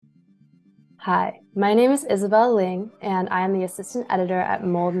Hi, my name is Isabel Ling, and I am the assistant editor at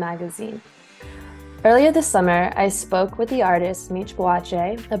Mold Magazine. Earlier this summer, I spoke with the artist Meech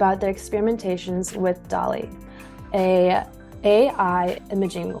Boache about their experimentations with DALL-E, a AI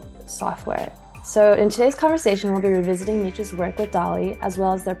imaging software. So in today's conversation, we'll be revisiting Meech's work with DALL-E as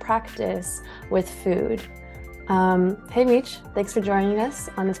well as their practice with food. Hey Meech, thanks for joining us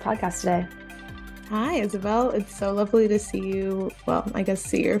on this podcast today. Hi, Isabel. It's so lovely to see you. Well, I guess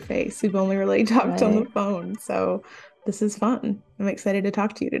see your face. We've only really talked on the Right. phone, so this is fun. I'm excited to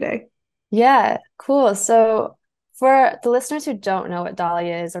talk to you today. Yeah, cool. So for the listeners who don't know what Dolly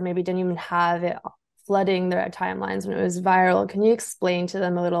is, or maybe didn't even have it flooding their timelines when it was viral, can you explain to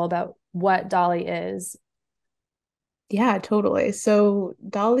them a little about what Dolly is? Yeah, totally. So,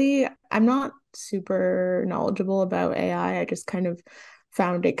 Dolly, I'm not super knowledgeable about AI. I just kind of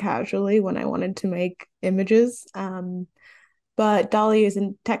found it casually when I wanted to make images. But Dolly is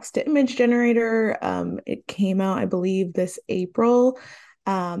a text to image generator. It came out, I believe, this April.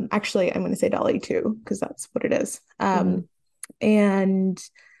 Actually, I'm going to say Dolly 2 because that's what it is. Mhm. And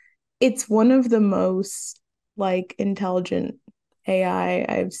it's one of the most like intelligent AI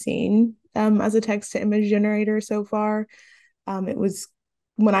I've seen as a text to image generator so far. It was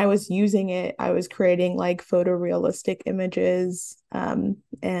when I was using it, I was creating like photorealistic images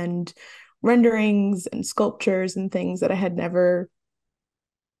and renderings and sculptures and things that I had never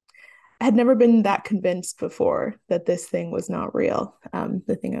been that convinced before that this thing was not real,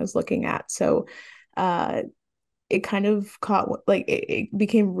 the thing I was looking at. So uh, it kind of caught like it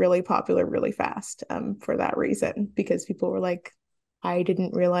became really popular really fast for that reason because people were like, I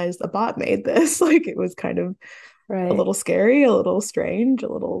didn't realize a bot made this. Like it was kind of a Right. little scary, a little strange,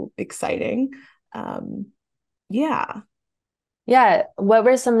 a little exciting. Um, yeah. Yeah. What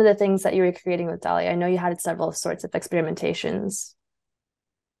were some of the things that you were creating with Dolly? I know you had several sorts of experimentations.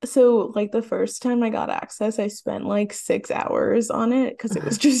 So like the first time I got access, I spent like 6 hours on it because it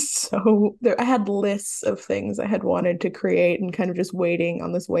was just so there. I had lists of things I had wanted to create and kind of just waiting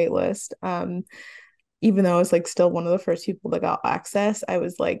on this wait list. Even though I was like still one of the first people that got access, I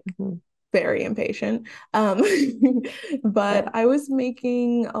was like Mhm. very impatient. But Yeah. I was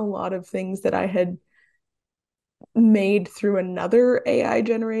making a lot of things that I had made through another AI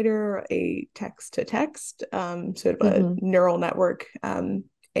generator, a text to text, sort of a Hmm. neural network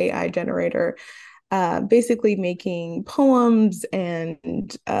AI generator, basically making poems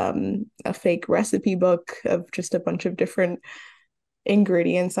and a fake recipe book of just a bunch of different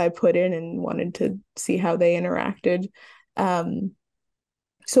ingredients I put in and wanted to see how they interacted. Um,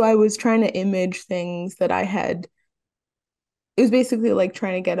 so I was trying to image things that I had. It was basically like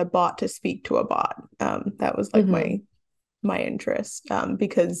trying to get a bot to speak to a bot. That was like Hmm. my interest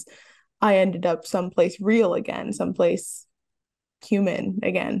because I ended up someplace real again, someplace human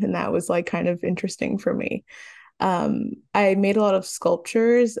again, and that was like kind of interesting for me. I made a lot of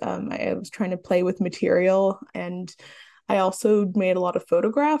sculptures. I was trying to play with material, and I also made a lot of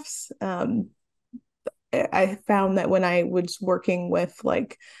photographs. I found that when I was working with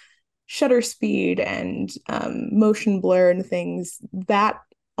like shutter speed and motion blur and things, that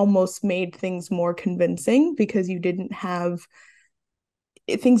almost made things more convincing because you didn't have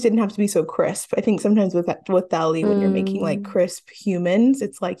things didn't have to be so crisp. I think sometimes with DALL-E, when you're making like Mm, crisp humans,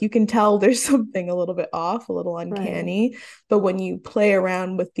 it's like you can tell there's something a little bit off, a little right. uncanny. But when you play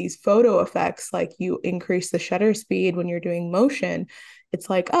around with these photo effects, like you increase the shutter speed when you're doing motion, it's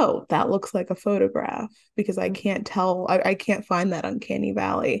like, oh, that looks like a photograph because I can't tell, I can't find that uncanny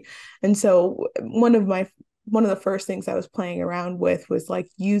valley. And so one of the first things I was playing around with was like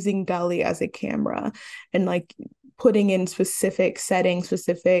using DALL-E as a camera and like putting in specific settings,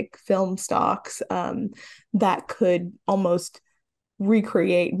 specific film stocks that could almost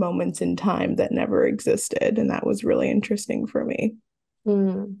recreate moments in time that never existed. And that was really interesting for me.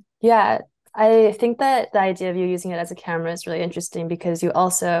 Yeah, I think that the idea of you using it as a camera is really interesting because you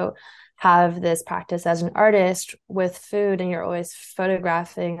also have this practice as an artist with food, and you're always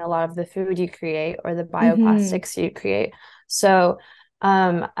photographing a lot of the food you create or the Mm-hmm. bioplastics you create. So,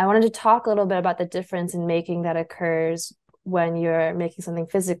 I wanted to talk a little bit about the difference in making that occurs when you're making something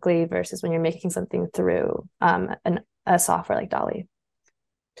physically versus when you're making something through a software like Dolly.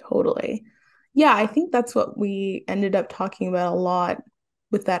 Totally. Yeah, I think that's what we ended up talking about a lot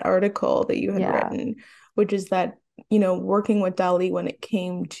with that article that you had Yeah. written, which is that, working with DALL-E when it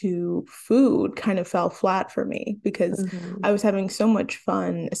came to food kind of fell flat for me because Hmm. I was having so much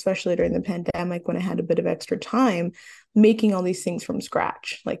fun, especially during the pandemic when I had a bit of extra time, making all these things from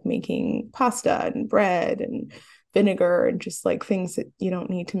scratch, like making pasta and bread and vinegar and just like things that you don't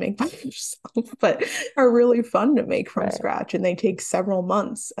need to make by yourself, but are really fun to make from Right. scratch. And they take several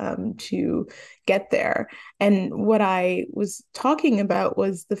months to get there. And what I was talking about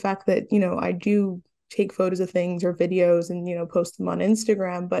was the fact that, I do take photos of things or videos and, post them on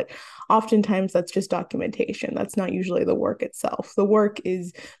Instagram, but oftentimes that's just documentation. That's not usually the work itself. The work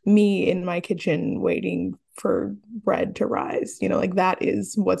is me in my kitchen waiting for bread to rise. Like that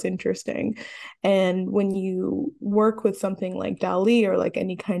is what's interesting. And when you work with something like DALL-E or like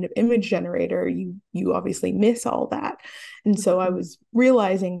any kind of image generator, you obviously miss all that. And so I Mhm. was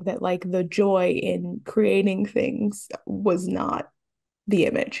realizing that like the joy in creating things was not the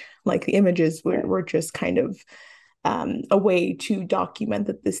image. Like the images were, Right. were just kind of a way to document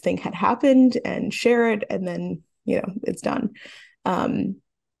that this thing had happened and share it, and then it's done. Um,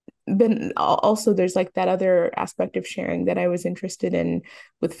 but also there's like that other aspect of sharing that I was interested in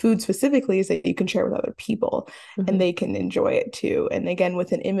with food specifically, is that you can share with other people and Mhm. they can enjoy it too. And again,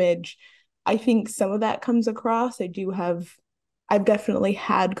 with an image, I think some of that comes across. I've definitely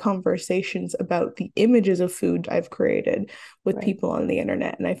had conversations about the images of food I've created with Right. people on the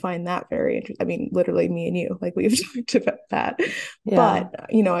internet. And I find that very interesting. I mean, literally me and you, like we've talked about that. Yeah. But,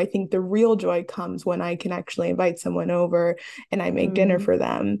 I think the real joy comes when I can actually invite someone over and I make dinner Mm. for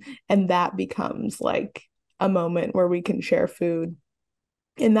them. And that becomes like a moment where we can share food.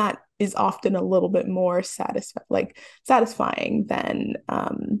 And that is often a little bit more satisfying than,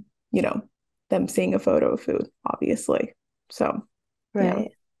 you know, them seeing a photo of food, obviously. So, yeah.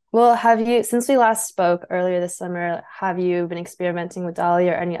 Right. Well, since we last spoke earlier this summer, have you been experimenting with DALL-E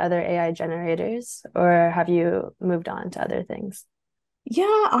or any other AI generators, or have you moved on to other things?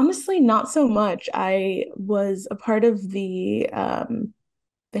 Yeah, honestly, not so much. I was a part of they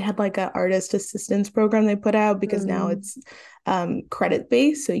had like a artist assistance program they put out, because now Mm. it's credit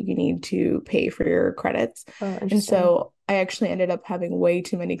based, so you need to pay for your credits. Oh, And interesting. so I actually ended up having way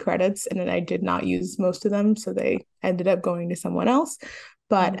too many credits, and then I did not use most of them, so they ended up going to someone else.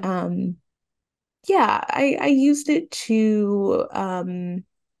 But Mhm. yeah, I used it to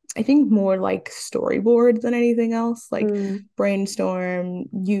I think more like storyboard than anything else, like Mm. brainstorm,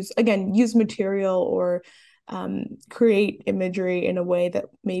 use material, or create imagery in a way that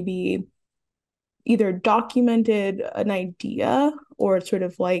maybe either documented an idea or sort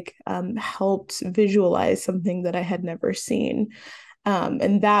of like helped visualize something that I had never seen.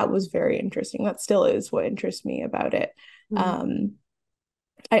 And that was very interesting. That still is what interests me about it. Mm. Um,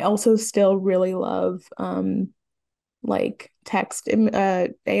 I also still really love like text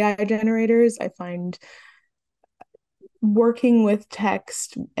AI generators. I find working with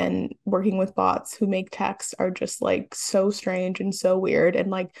text and working with bots who make text are just like so strange and so weird, and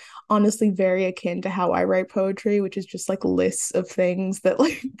like honestly very akin to how I write poetry, which is just like lists of things that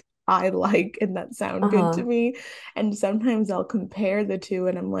like I like and that sound good to Uh-huh. me. And sometimes I'll compare the two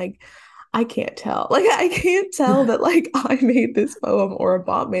and I'm like, I can't tell. Like I can't tell that like I made this poem or a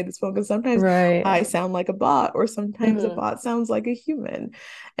bot made this poem, because sometimes Right. I sound like a bot or sometimes a Mhm. bot sounds like a human.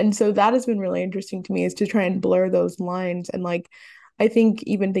 And so that has been really interesting to me, is to try and blur those lines. And like I think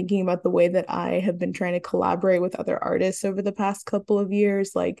even thinking about the way that I have been trying to collaborate with other artists over the past couple of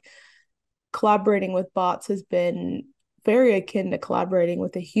years, like collaborating with bots has been very akin to collaborating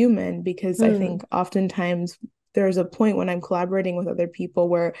with a human, because I Mm. think oftentimes there's a point when I'm collaborating with other people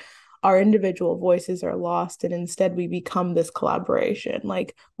where our individual voices are lost, and instead we become this collaboration.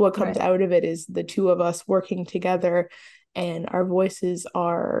 Like what comes Right. out of it is the two of us working together, and our voices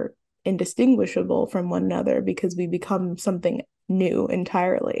are indistinguishable from one another because we become something new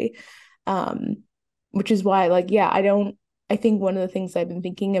entirely. um which is why, like, yeah, I think one of the things I've been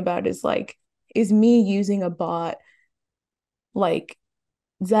thinking about is like, is me using a bot, like,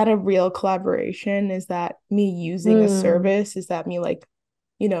 is that a real collaboration? Is that me using a Mm. service? Is that me like,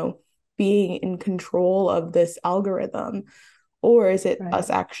 you know, being in control of this algorithm? Or is it us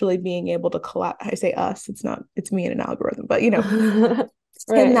Right. actually being able to collab? I say us, it's me and an algorithm, but can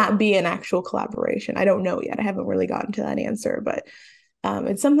Right. that be an actual collaboration? I don't know yet. I haven't really gotten to that answer, but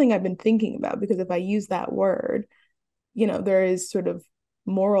it's something I've been thinking about, because if I use that word, there is sort of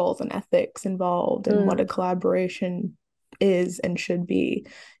morals and ethics involved in what a Mm. collaboration is and should be,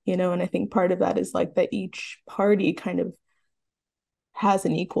 and I think part of that is like that each party kind of has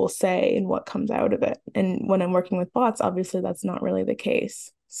an equal say in what comes out of it. And when I'm working with bots, obviously that's not really the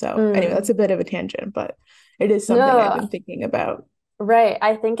case. So anyway, that's Mm. a bit of a tangent, but it is something I've No, been thinking about. right.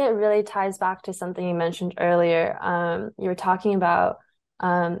 I think it really ties back to something you mentioned earlier. You were talking about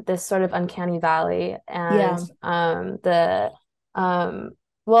this sort of uncanny valley and Yeah. um,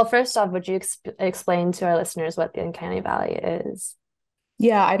 well, first off, would you explain to our listeners what the uncanny valley is?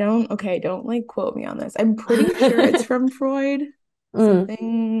 Yeah, I don't, okay, don't like quote me on this. I'm pretty sure it's from Freud. Mm,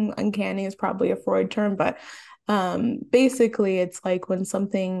 Something uncanny is probably a Freud term, but basically it's like when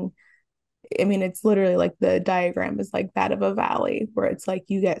something, I mean, it's literally like the diagram is like that of a valley where it's like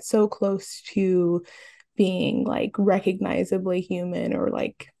you get so close to being like recognizably human or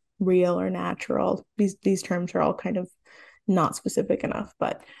like real or natural. These terms are all kind of not specific enough,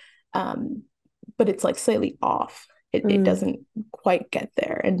 um but it's like slightly off. It mm. doesn't quite get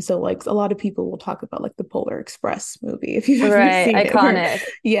there. And so like a lot of people will talk about like the Polar Express movie if you've ever Right, seen it, where iconic.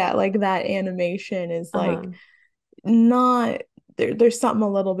 yeah, like that animation is like Uh-huh. not there's something a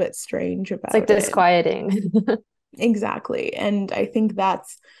little bit strange It's like about it. disquieting. Exactly. And I think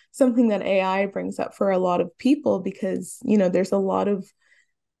that's something that AI brings up for a lot of people because, you know, there's a lot of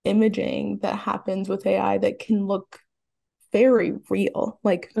imaging that happens with AI that can look very real.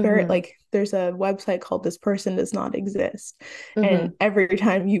 Like very Hmm. like there's a website called This Person Does Not Exist. And Hmm. every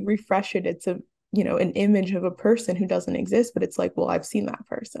time you refresh it, it's a you know an image of a person who doesn't exist, but it's like, well, I've seen that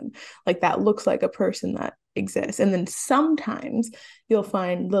person. Like that looks like a person that exists. And then sometimes you'll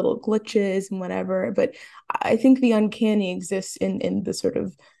find little glitches and whatever. But I think the uncanny exists in the sort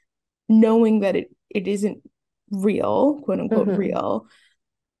of knowing that it isn't real, quote unquote Hmm. real,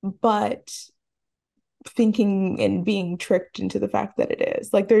 but thinking and being tricked into the fact that it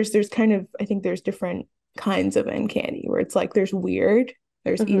is. Like there's kind of I think there's different kinds of uncanny where it's like there's weird,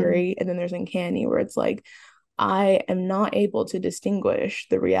 there's Hmm. eerie, and then there's uncanny where it's like I am not able to distinguish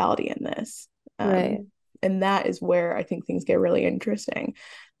the reality in this. Right. And that is where I think things get really interesting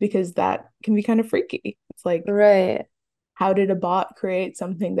because that can be kind of freaky. It's like, Right. how did a bot create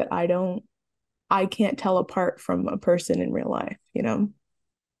something that I can't tell apart from a person in real life, you know?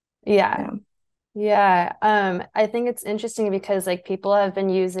 Yeah. Yeah, Yeah. I think it's interesting because like people have been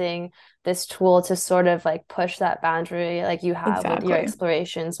using this tool to sort of like push that boundary like you have with your exactly.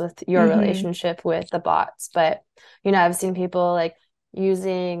 explorations with your Mm-hmm. relationship with the bots. But I've seen people like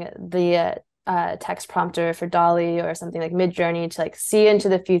using the text prompter for Dolly or something like Midjourney to like see into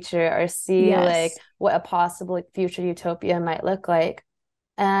the future or see like Yes. what a possible like, future utopia might look like.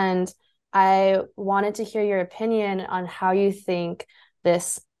 And I wanted to hear your opinion on how you think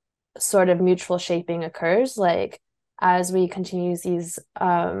this sort of mutual shaping occurs, like as we continue these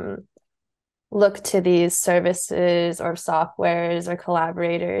look to these services or softwares or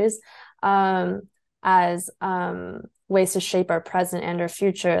collaborators um, as ways to shape our present and our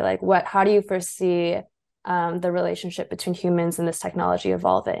future. Like, how do you foresee the relationship between humans and this technology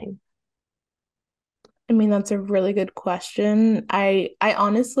evolving? I mean, that's a really good question. I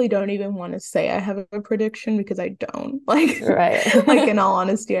honestly don't even want to say I have a prediction because I don't. Right. Like in all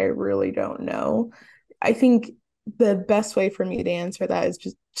honesty, I really don't know. I think the best way for me to answer that is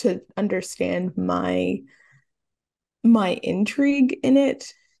just to understand my intrigue in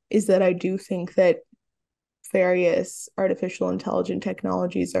it is that I do think that various artificial intelligent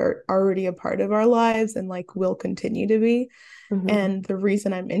technologies are already a part of our lives and like will continue to be. Hmm. And the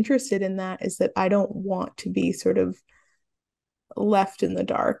reason I'm interested in that is that I don't want to be sort of left in the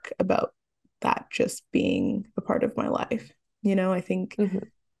dark about that just being a part of my life. You know, I think Hmm.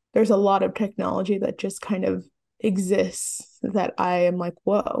 there's a lot of technology that just kind of exists that I am like,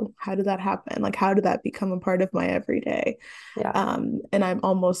 whoa, how did that happen? Like, how did that become a part of my everyday? Yeah. And I'm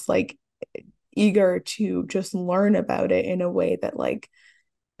almost like eager to just learn about it in a way that like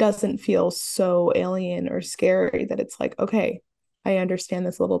doesn't feel so alien or scary that it's like, okay, I understand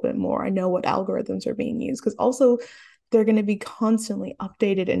this a little bit more. I know what algorithms are being used because also they're going to be constantly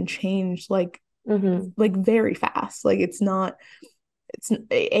updated and changed Hmm. like very fast. Like it's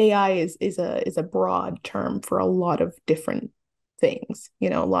AI is a broad term for a lot of different things, you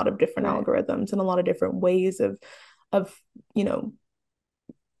know, a lot of different Right. algorithms and a lot of different ways of you know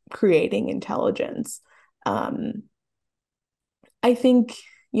creating intelligence. Um, I think,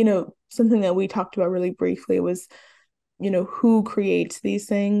 you know, something that we talked about really briefly was, you know, who creates these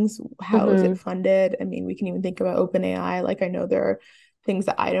things? How is it Hmm. funded? I mean, we can even think about OpenAI. Like, I know there are things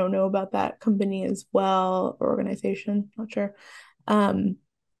that I don't know about that company as well, or organization, not sure. Um,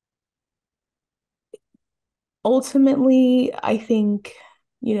 Ultimately, I think,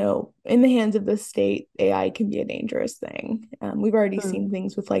 you know, in the hands of the state, AI can be a dangerous thing. We've already Mm. seen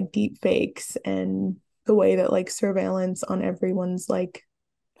things with like deep fakes and the way that like surveillance on everyone's like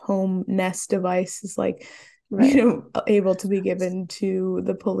home Nest device is like, you Right. know, able to be given to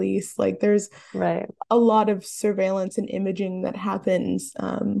the police. Like there's Right. a lot of surveillance and imaging that happens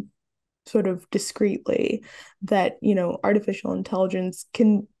sort of discreetly that, you know, artificial intelligence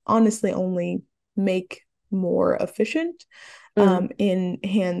can honestly only make more efficient. Mm. in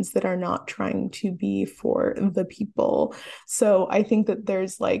hands that are not trying to be for the people. So I think that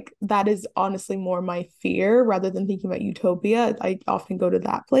there's like, that is honestly more my fear rather than thinking about utopia. I often go to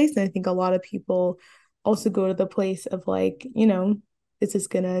that place. And I think a lot of people also go to the place of like, is this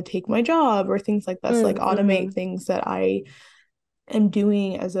gonna take my job or things like this, like automate Mm-hmm. things that I am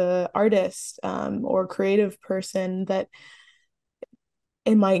doing as a artist or creative person, that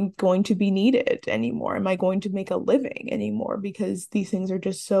am I going to be needed anymore? Am I going to make a living anymore? Because these things are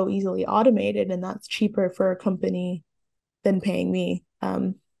just so easily automated, and that's cheaper for a company than paying me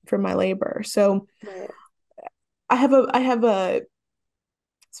for my labor. So Right. I have a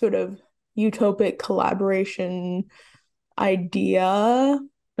sort of utopic collaboration idea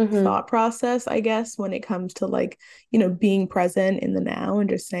Mm-hmm. thought process, I guess, when it comes to like, being present in the now and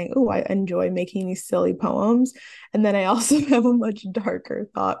just saying, oh, I enjoy making these silly poems. And then I also have a much darker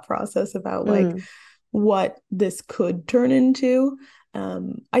thought process about like Mm. what this could turn into.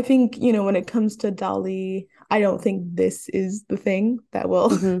 I think, when it comes to Dali, I don't think this is the thing that will,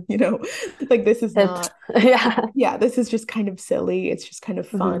 Mm-hmm. like this is Hit. not, Yeah. yeah, this is just kind of silly. It's just kind of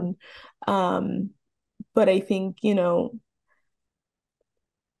Mm-hmm. fun. Um, but I think,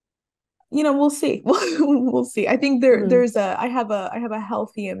 we'll see. We'll see. I think Mm-hmm. I have a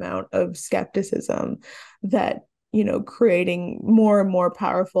healthy amount of skepticism that, creating more and more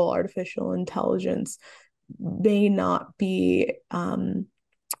powerful artificial intelligence may not be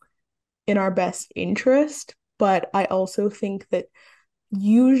in our best interest. But I also think that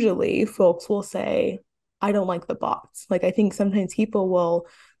usually folks will say, I don't like the bots. Like I think sometimes people will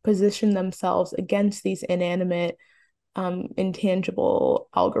position themselves against these inanimate intangible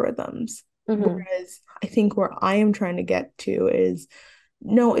algorithms. Mm-hmm. Whereas I think where I am trying to get to is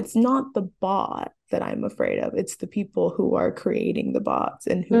no, it's not the bot that I'm afraid of. It's the people who are creating the bots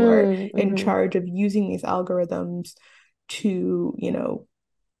and who are in Mm-hmm. charge of using these algorithms to,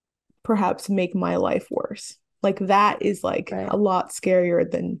 perhaps make my life worse. Like that is like Right. a lot scarier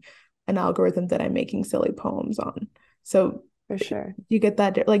than an algorithm that I'm making silly poems on. So For sure. you get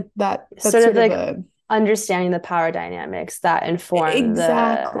that like that's Sort of sort of like a understanding the power dynamics that inform the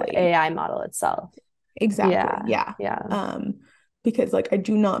exactly. AI model itself. Exactly. Yeah. Yeah. Yeah. Because like I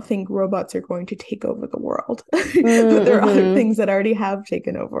do not think robots are going to take over the world. But there are other Mm-hmm. things that already have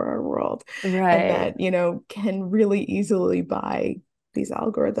taken over our world and Right. that, can really easily buy these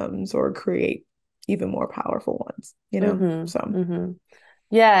algorithms or create even more powerful ones. Mm-hmm. So, Mm-hmm.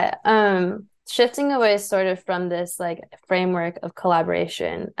 Yeah. Shifting away sort of from this like framework of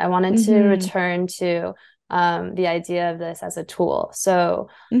collaboration, I wanted to hmm return to the idea of this as a tool. So,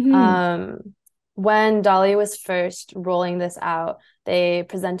 hmm um, when Dolly was first rolling this out, they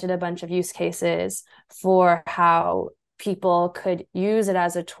presented a bunch of use cases for how people could use it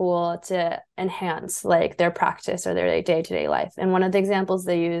as a tool to enhance like their practice or their day-to-day life. And one of the examples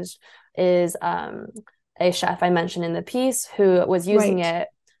they used is a chef I mentioned in the piece who was using right. it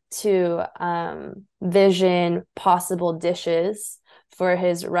to vision possible dishes for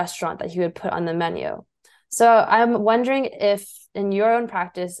his restaurant that he would put on the menu. So I'm wondering if in your own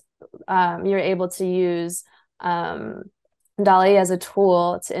practice, you're able to use um, Dolly as a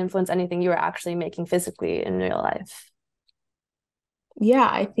tool to influence anything you are actually making physically in real life. Yeah,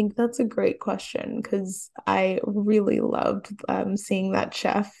 I think that's a great question because I really loved seeing that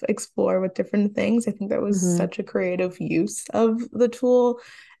chef explore with different things. I think that was Mm-hmm. such a creative use of the tool.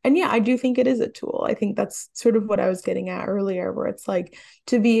 And yeah, I do think it is a tool. I think that's sort of what I was getting at earlier, where it's like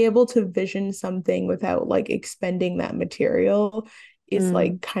to be able to vision something without like expending that material is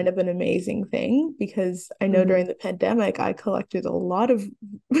like kind of an amazing thing because I know during Mm-hmm. the pandemic, I collected a lot of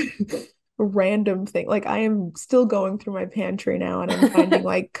random thing. Like I am still going through my pantry now and I'm finding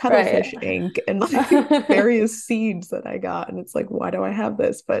like Right. cuttlefish ink and like various seeds that I got. And it's like, why do I have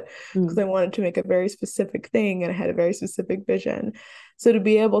this? But because Mm. I wanted to make a very specific thing and I had a very specific vision. So to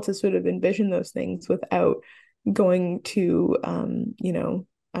be able to sort of envision those things without going to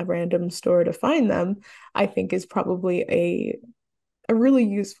a random store to find them, I think is probably a really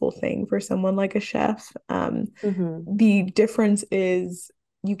useful thing for someone like a chef. Mm-hmm. The difference is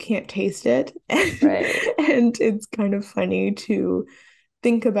you can't taste it. Right. And it's kind of funny to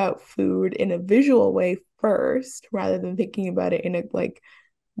think about food in a visual way first rather than thinking about it in a like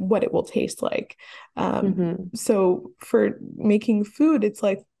what it will taste like. Mm-hmm. So for making food, it's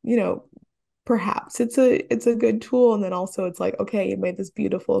like, perhaps it's a good tool and then also it's like okay you made this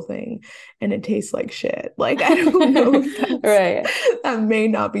beautiful thing and it tastes like shit, like I don't know if Right. that may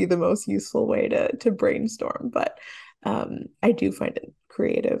not be the most useful way to brainstorm, but I do find it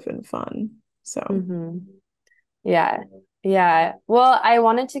creative and fun, so Mm-hmm. Yeah. Yeah. Well, I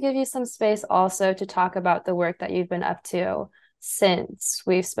wanted to give you some space also to talk about the work that you've been up to. since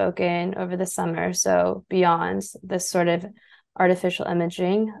we've spoken over the summer, so beyond this sort of artificial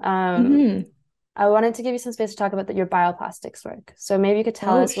imaging. Hmm. I wanted to give you some space to talk about your bioplastics work. So maybe you could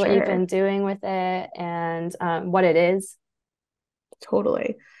tell Oh, us what you've sure. been doing with it and what it is.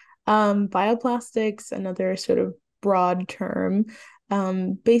 Totally. Bioplastics, another sort of broad term,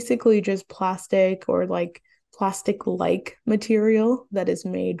 basically just plastic or like plastic-like material that is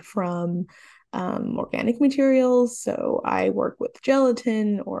made from organic materials. So I work with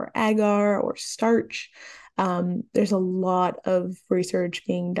gelatin or agar or starch. There's a lot of research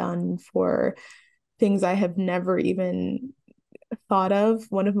being done for things I have never even thought of.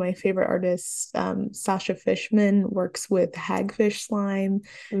 One of my favorite artists, Sasha Fishman, works with hagfish slime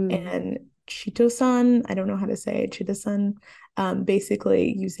Mm, and chitosan. I don't know how to say it, chitosan.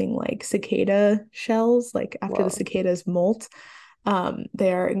 Basically using like cicada shells, like after the whoa. cicadas molt.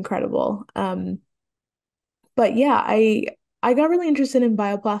 They are incredible. But yeah, I got really interested in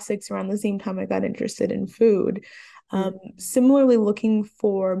bioplastics around the same time I got interested in food. Mm, Similarly, looking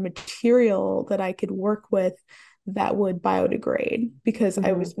for material that I could work with that would biodegrade because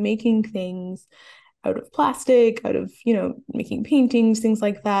I hmm was making things out of plastic, out of, making paintings, things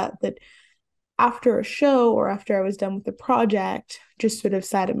like that, that after a show or after I was done with the project, just sort of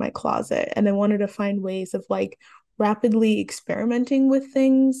sat in my closet. And I wanted to find ways of like rapidly experimenting with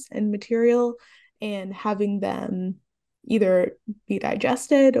things and material and having them either be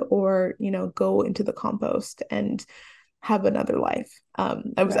digested or, go into the compost and have another life.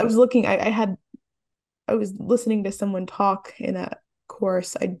 I was right. looking, I was listening to someone talk in a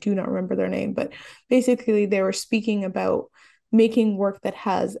course. I do not remember their name, but basically they were speaking about making work that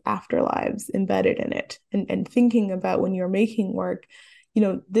has afterlives embedded in it and thinking about when you're making work,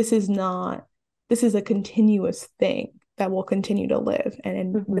 this is a continuous thing that will continue to live.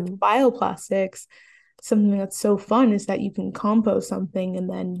 And with Hmm bioplastics, something that's so fun is that you can compost something and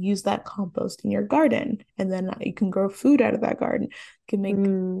then use that compost in your garden. And then you can grow food out of that garden. You can make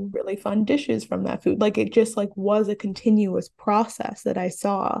Mm, really fun dishes from that food. Like it just like was a continuous process that I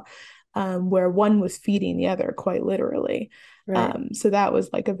saw where one was feeding the other quite literally. right. So that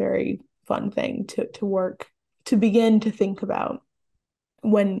was like a very fun thing to work to begin to think about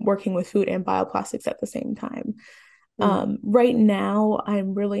when working with food and bioplastics at the same time. Mm, Right now,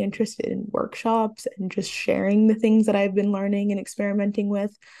 I'm really interested in workshops and just sharing the things that I've been learning and experimenting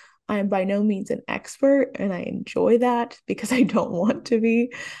with. I am by no means an expert, and I enjoy that because I don't want to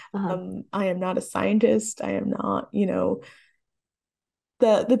be. uh-huh. I am not a scientist. I am not,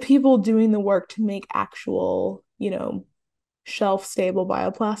 the people doing the work to make actual, shelf stable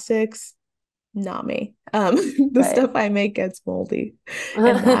bioplastics. Not me. The Right. stuff I make gets moldy,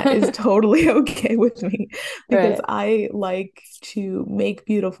 and that is totally okay with me because Right. I like to make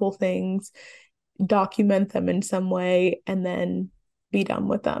beautiful things, document them in some way, and then be done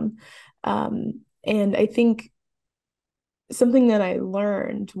with them. And I think something that I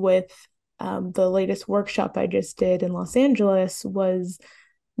learned with the latest workshop I just did in Los Angeles was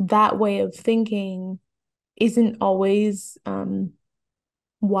that way of thinking isn't always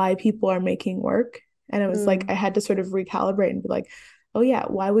why people are making work. And I was like, Mm, I had to sort of recalibrate and be like, oh yeah,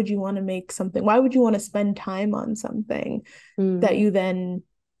 why would you want to make something? Why would you want to spend time on something that mm, you then,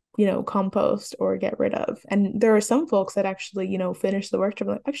 compost or get rid of? And there are some folks that actually, finish the work.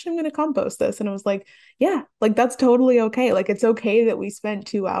 Like, actually, I'm going to compost this. And I was like, yeah, like that's totally okay. Like it's okay that we spent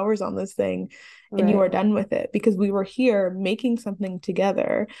 2 hours on this thing and you right. are done with it because we were here making something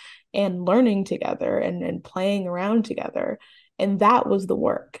together and learning together and playing around together. And that was the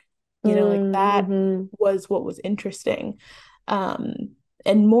work, like that Mm-hmm. was what was interesting. Um,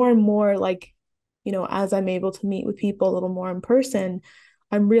 and more like, as I'm able to meet with people a little more in person,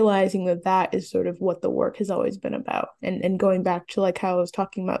 I'm realizing that that is sort of what the work has always been about. And going back to like how I was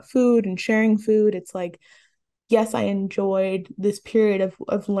talking about food and sharing food, it's like, yes, I enjoyed this period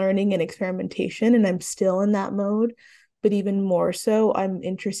of learning and experimentation, and I'm still in that mode. But even more so, I'm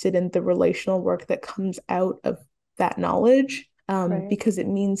interested in the relational work that comes out of that knowledge, Right. because it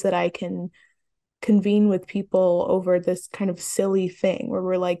means that I can convene with people over this kind of silly thing where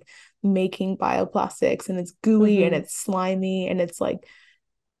we're like making bioplastics and it's gooey and Mm-hmm. it's slimy and it's like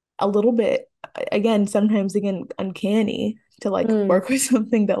a little bit, again, sometimes again uncanny to like Mm, work with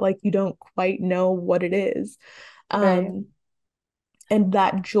something that like you don't quite know what it is. right. um and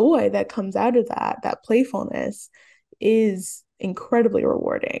that joy that comes out of that playfulness is incredibly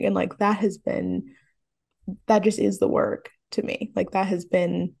rewarding, and like that just is the work to me. Like that has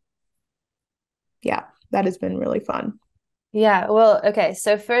been, yeah, that has been really fun. Yeah, well, okay.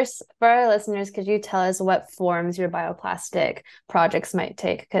 So first, for our listeners, could you tell us what forms your bioplastic projects might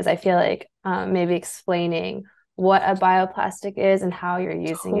take? Because I feel like maybe explaining what a bioplastic is and how you're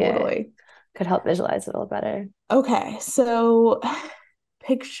using it Totally. could help visualize it a little better. Okay, so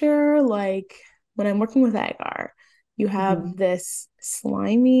picture like when I'm working with agar, you Hmm. have this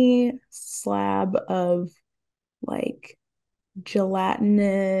slimy slab of like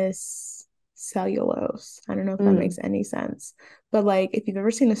gelatinous cellulose. I don't know if that makes Mm, any sense. But like if you've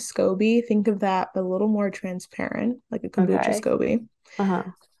ever seen a SCOBY, think of that but a little more transparent, like a kombucha okay. SCOBY. Uh-huh.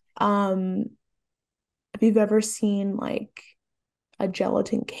 Um, if you've ever seen like a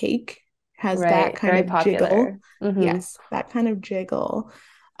gelatin cake, has that Right. kind Very of jiggle. popular. Hmm. Yes, that kind of jiggle.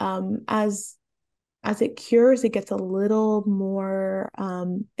 As it cures, it gets a little more,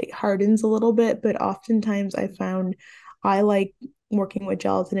 it hardens a little bit, but oftentimes I found I like working with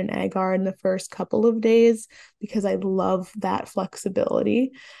gelatin and agar in the first couple of days because I love that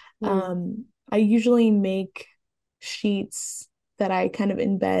flexibility. Mm, I usually make sheets that I kind of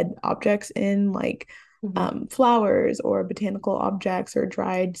embed objects in, like hmm. flowers or botanical objects or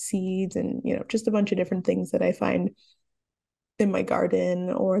dried seeds, and just a bunch of different things that I find in my garden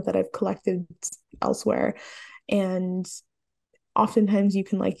or that I've collected elsewhere. And oftentimes you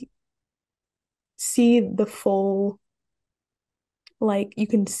can like see the full, like you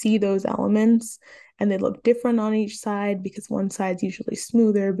can see those elements and they look different on each side because one side's usually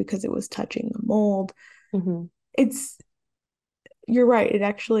smoother because it was touching the mold. Hmm. It's You're right, it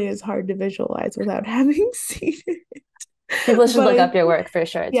actually is hard to visualize without having seen it. People should But look up your work for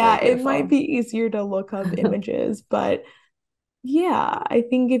sure. It's really yeah, it might beautiful. be easier to look up images, but yeah, I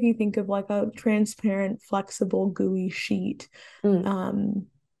think if you think of like a transparent, flexible, gooey sheet, Mm. um,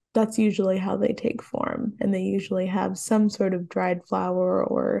 that's usually how they take form. And they usually have some sort of dried flower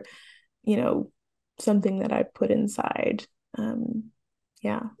or, you know, something that I put inside.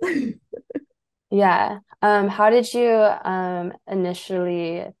 Yeah. Yeah. How did you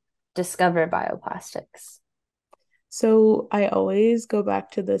initially discover bioplastics? So I always go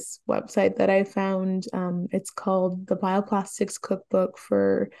back to this website that I found. It's called the Bioplastics Cookbook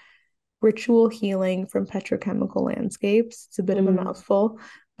for Ritual Healing from Petrochemical Landscapes. It's a bit of a Mm. mouthful,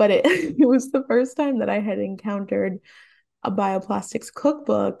 but it it was the first time that I had encountered a bioplastics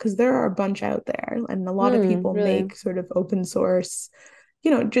cookbook because there are a bunch out there and a lot of Mm, people really? make sort of open source,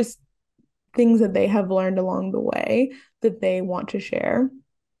 just things that they have learned along the way that they want to share.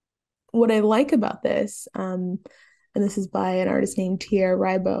 What I like about this, and this is by an artist named Tia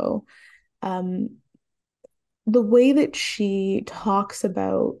Ribo, um, the way that she talks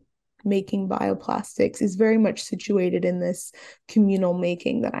about making bioplastics is very much situated in this communal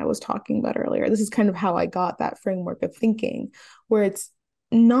making that I was talking about earlier. This is kind of how I got that framework of thinking, where it's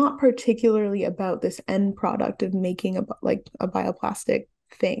not particularly about this end product of making a bioplastic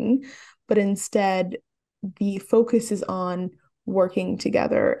thing, but instead the focus is on working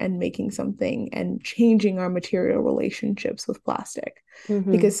together and making something and changing our material relationships with plastic.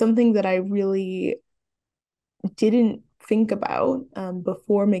 Hmm. Because something that I really didn't think about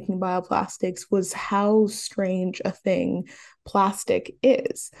before making bioplastics was how strange a thing plastic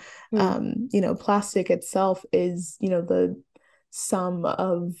is. Mm. Plastic itself is, the sum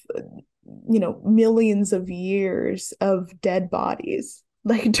of, millions of years of dead bodies,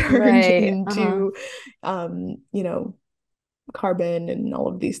 like turned Right. Uh-huh. into, carbon and all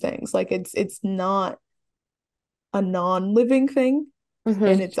of these things. Like it's not a non-living thing, and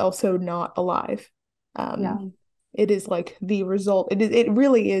Hmm. it's also not alive. Yeah. It is like the result. It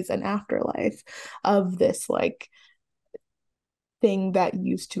really is an afterlife of this like thing that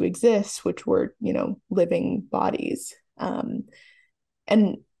used to exist, which were, living bodies.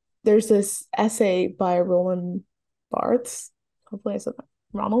 And there's this essay by Roland Barthes. Hopefully I said that.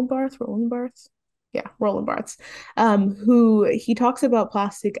 Roland Barthes. Yeah, Roland Barthes, who he talks about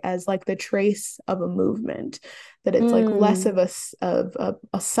plastic as like the trace of a movement, that it's like less Mm. of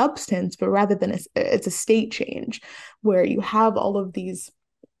a substance, but rather than it's a state change where you have all of these,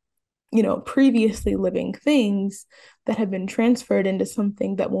 previously living things that have been transferred into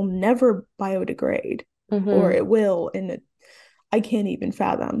something that will never biodegrade, or Hmm. it will in I can't even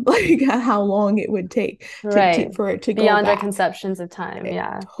fathom like how long it would take Right. for it to go Beyond our back. conceptions of time.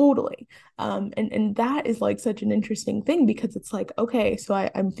 Yeah. Totally. And that is like such an interesting thing because it's like, okay, so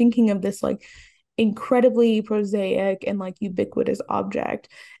I'm thinking of this like incredibly prosaic and like ubiquitous object.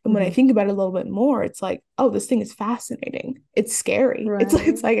 And when I Hmm. think about it a little bit more, it's like, oh, this thing is fascinating. It's scary. It's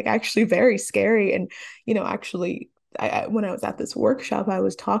Right. like actually very scary. And actually, when I was at this workshop, I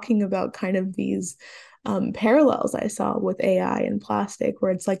was talking about kind of these parallels I saw with AI and plastic,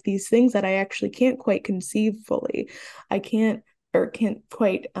 where it's like these things that I actually can't quite conceive fully. I can't or can't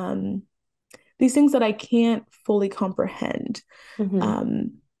quite these things that I can't fully comprehend, Hmm.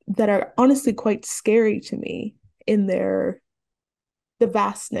 that are honestly quite scary to me. in the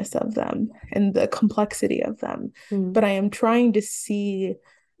vastness of them and the complexity of them, but I am trying to see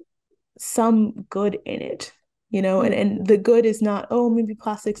some good in it, and the good is not, oh, maybe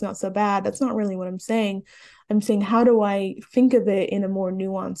plastic's not so bad. That's not really what I'm saying. I'm saying, how do I think of it in a more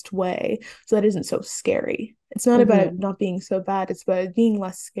nuanced way so that isn't so scary? It's not about it not being so bad, it's about it being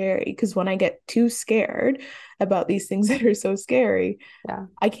less scary. Because when I get too scared about these things that are so scary,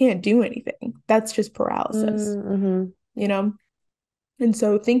 I can't do anything. That's just paralysis, And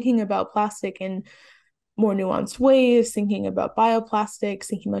so thinking about plastic in more nuanced ways, thinking about bioplastics,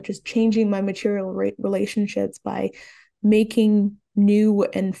 thinking about just changing my material relationships by making new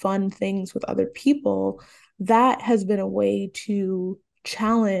and fun things with other people, that has been a way to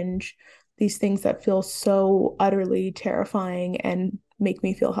challenge these things that feel so utterly terrifying and make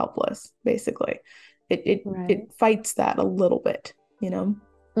me feel helpless, basically. It fights that a little bit,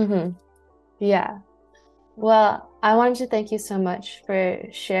 Yeah. Well, I wanted to thank you so much for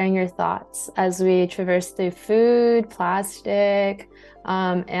sharing your thoughts as we traverse through food, plastic,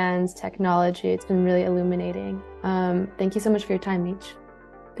 and technology. It's been really illuminating. Thank you so much for your time, Meech.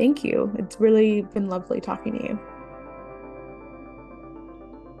 Thank you. It's really been lovely talking to you.